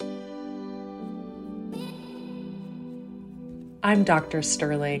I'm Dr.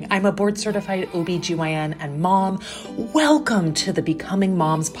 Sterling. I'm a board-certified OBGYN and mom. Welcome to the Becoming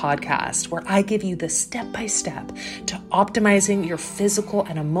Moms podcast, where I give you the step-by-step to optimizing your physical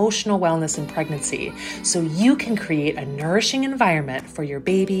and emotional wellness in pregnancy so you can create a nourishing environment for your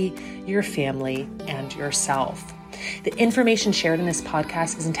baby, your family, and yourself. The information shared in this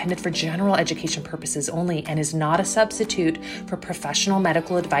podcast is intended for general education purposes only and is not a substitute for professional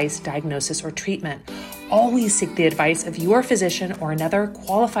medical advice, diagnosis, or treatment. Always seek the advice of your physician or another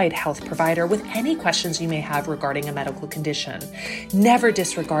qualified health provider with any questions you may have regarding a medical condition. Never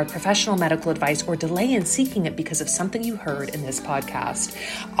disregard professional medical advice or delay in seeking it because of something you heard in this podcast.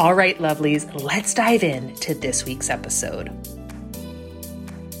 All right, lovelies, let's dive in to this week's episode.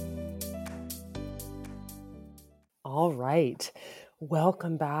 All right.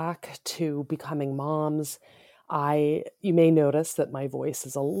 Welcome back to Becoming Moms. You may notice that my voice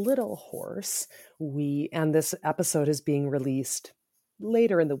is a little hoarse. And this episode is being released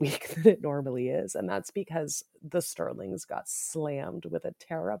later in the week than it normally is. And that's because the Sterlings got slammed with a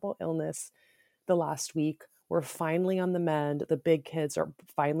terrible illness the last week. We're finally on the mend. The big kids are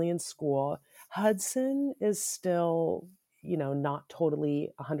finally in school. Hudson is still, not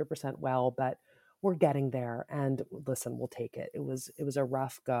totally 100% well, but we're getting there. And listen, we'll take it. It was a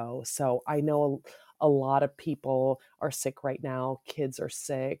rough go. So I know a lot of people are sick right now. Kids are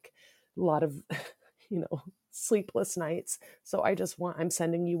sick. A lot of, sleepless nights. So I'm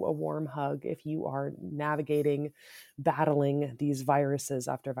sending you a warm hug if you are battling these viruses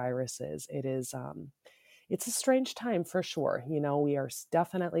after viruses. It's a strange time for sure. We are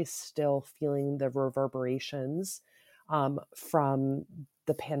definitely still feeling the reverberations from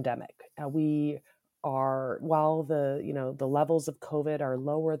the pandemic. While the levels of COVID are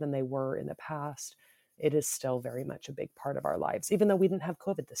lower than they were in the past, it is still very much a big part of our lives, even though we didn't have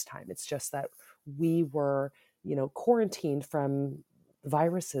COVID this time. It's just that we were, quarantined from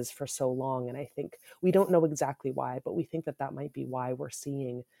viruses for so long. And I think we don't know exactly why, but we think that might be why we're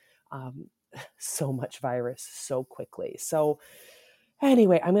seeing so much virus so quickly. So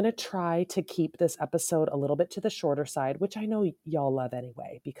anyway, I'm going to try to keep this episode a little bit to the shorter side, which I know y'all love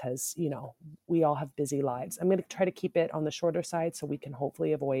anyway, because, we all have busy lives. I'm going to try to keep it on the shorter side so we can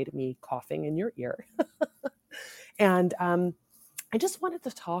hopefully avoid me coughing in your ear. And I just wanted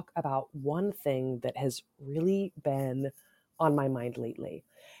to talk about one thing that has really been on my mind lately.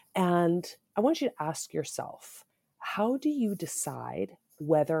 And I want you to ask yourself, how do you decide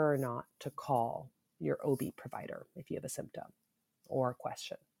whether or not to call your OB provider if you have a symptom or a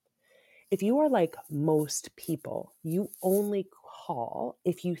question? If you are like most people, you only call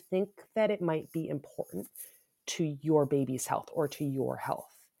if you think that it might be important to your baby's health or to your health.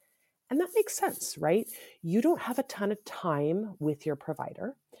 And that makes sense, right? You don't have a ton of time with your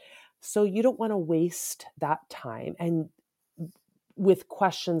provider, so you don't want to waste that time and with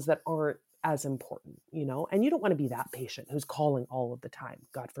questions that aren't as important, and you don't want to be that patient who's calling all of the time,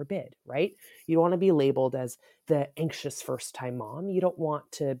 God forbid, right? You don't want to be labeled as the anxious first-time mom. You don't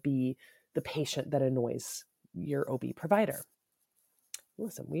want to be the patient that annoys your OB provider.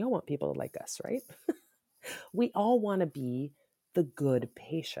 Listen, we all want people to like us, right? We all want to be the good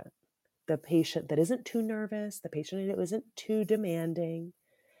patient. The patient that isn't too nervous, the patient that isn't too demanding.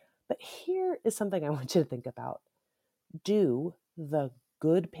 But here is something I want you to think about. Do the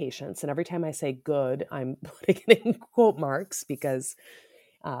good patients, and every time I say good, I'm putting it in quote marks because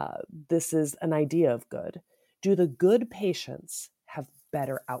this is an idea of good. Do the good patients have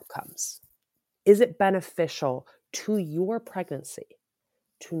better outcomes? Is it beneficial to your pregnancy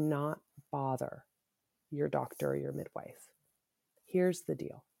to not bother your doctor or your midwife? Here's the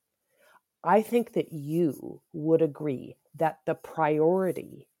deal. I think that you would agree that the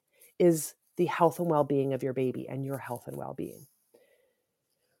priority is the health and well-being of your baby and your health and well-being.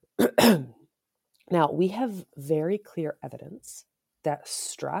 Now, we have very clear evidence that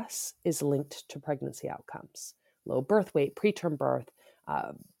stress is linked to pregnancy outcomes, low birth weight, preterm birth,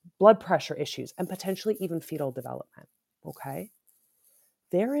 blood pressure issues, and potentially even fetal development, okay?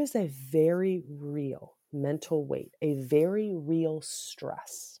 There is a very real mental weight, a very real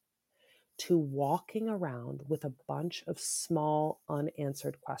stress to walking around with a bunch of small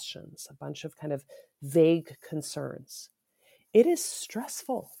unanswered questions, a bunch of kind of vague concerns. It is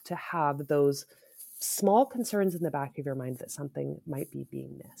stressful to have those small concerns in the back of your mind that something might be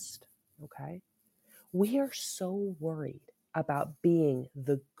being missed, okay? We are so worried about being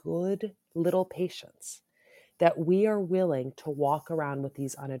the good little patients that we are willing to walk around with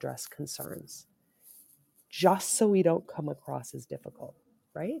these unaddressed concerns just so we don't come across as difficult,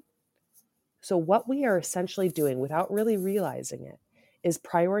 right? So what we are essentially doing without really realizing it is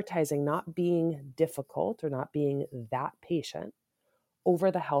prioritizing not being difficult or not being that patient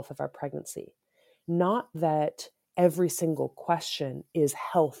over the health of our pregnancy. Not that every single question is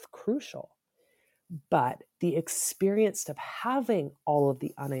health crucial, but the experience of having all of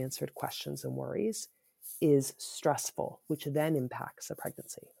the unanswered questions and worries is stressful, which then impacts the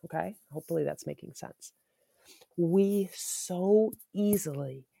pregnancy. Okay? Hopefully that's making sense. We so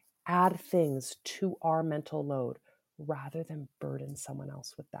easily add things to our mental load rather than burden someone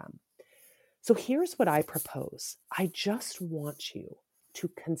else with them. So here's what I propose. I just want you to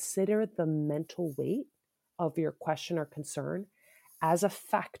consider the mental weight of your question or concern as a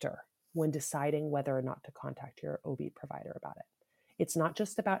factor when deciding whether or not to contact your OB provider about it. It's not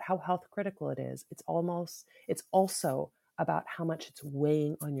just about how health critical it is. It's also about how much it's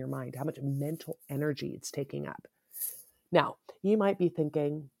weighing on your mind, how much mental energy it's taking up. Now, you might be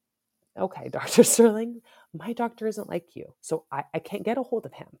thinking, okay, Dr. Sterling, my doctor isn't like you, so I can't get a hold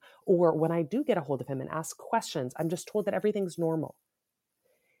of him. Or when I do get a hold of him and ask questions, I'm just told that everything's normal.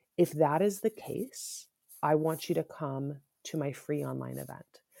 If that is the case, I want you to come to my free online event.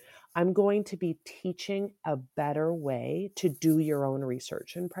 I'm going to be teaching a better way to do your own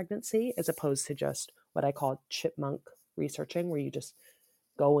research in pregnancy, as opposed to just what I call chipmunk researching, where you just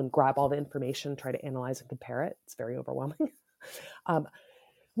go and grab all the information, try to analyze and compare it. It's very overwhelming. I'm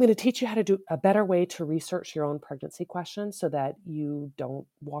going to teach you how to do a better way to research your own pregnancy questions so that you don't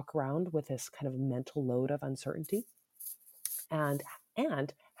walk around with this kind of mental load of uncertainty, and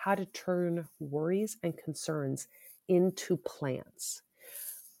how to turn worries and concerns into plans.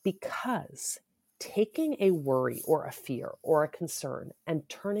 Because taking a worry or a fear or a concern and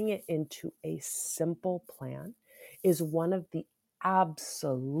turning it into a simple plan is one of the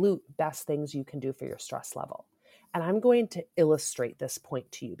absolute best things you can do for your stress level. And I'm going to illustrate this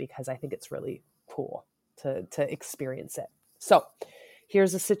point to you because I think it's really cool to experience it. So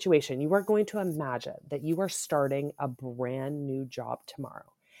here's a situation. You are going to imagine that you are starting a brand new job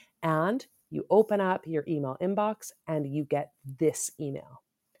tomorrow, and you open up your email inbox and you get this email.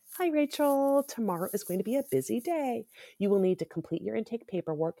 Hi, Rachel. Tomorrow is going to be a busy day. You will need to complete your intake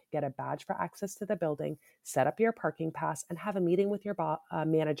paperwork, get a badge for access to the building, set up your parking pass, and have a meeting with your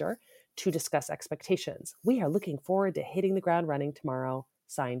manager to discuss expectations. We are looking forward to hitting the ground running tomorrow.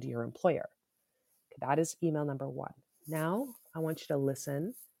 Signed, your employer. That is email number 1. Now, I want you to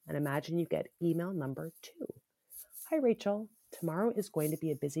listen and imagine you get email number 2. Hi, Rachel. Tomorrow is going to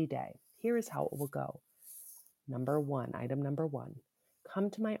be a busy day. Here is how it will go. Item number 1. Come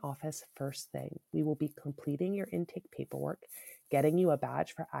to my office first thing. We will be completing your intake paperwork, getting you a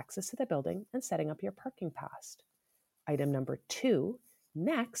badge for access to the building, and setting up your parking pass. Item number 2,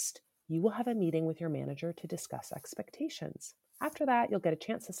 next, you will have a meeting with your manager to discuss expectations. After that, you'll get a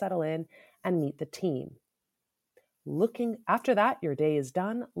chance to settle in and meet the team. After that, your day is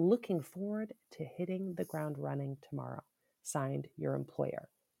done. Looking forward to hitting the ground running tomorrow. Signed, your employer.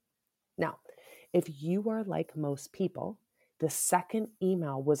 Now, if you are like most people, the second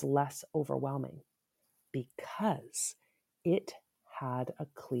email was less overwhelming because it had a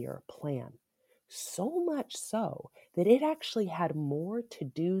clear plan. So much so that it actually had more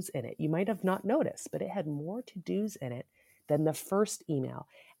to-dos in it. You might have not noticed, but it had more to-dos in it than the first email,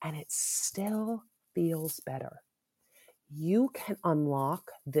 and it still feels better. You can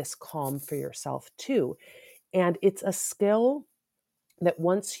unlock this calm for yourself too. And it's a skill that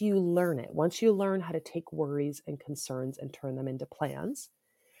once you learn how to take worries and concerns and turn them into plans,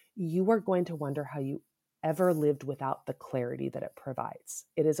 you are going to wonder how you ever lived without the clarity that it provides.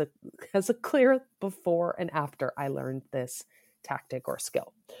 It has a clear before and after I learned this tactic or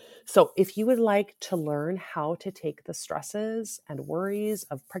skill. So if you would like to learn how to take the stresses and worries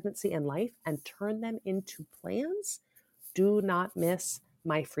of pregnancy and life and turn them into plans, do not miss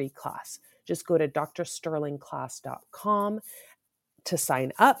my free class. Just go to drsterlingclass.com to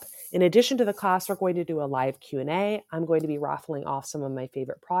sign up. In addition to the class, we're going to do a live Q&A. I'm going to be raffling off some of my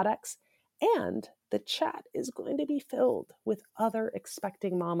favorite products, and the chat is going to be filled with other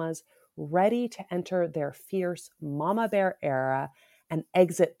expecting mamas ready to enter their fierce mama bear era and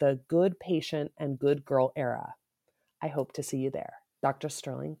exit the good patient and good girl era. I hope to see you there.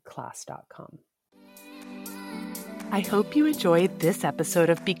 drsterlingclass.com. I hope you enjoyed this episode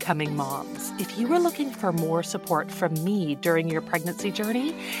of Becoming Moms. If you are looking for more support from me during your pregnancy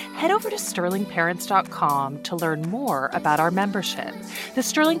journey, head over to sterlingparents.com to learn more about our membership. The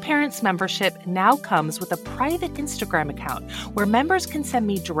Sterling Parents membership now comes with a private Instagram account where members can send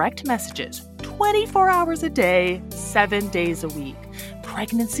me direct messages 24 hours a day, 7 days a week.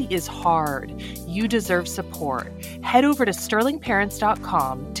 Pregnancy is hard. You deserve support. Head over to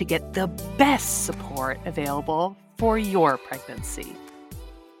sterlingparents.com to get the best support available for your pregnancy.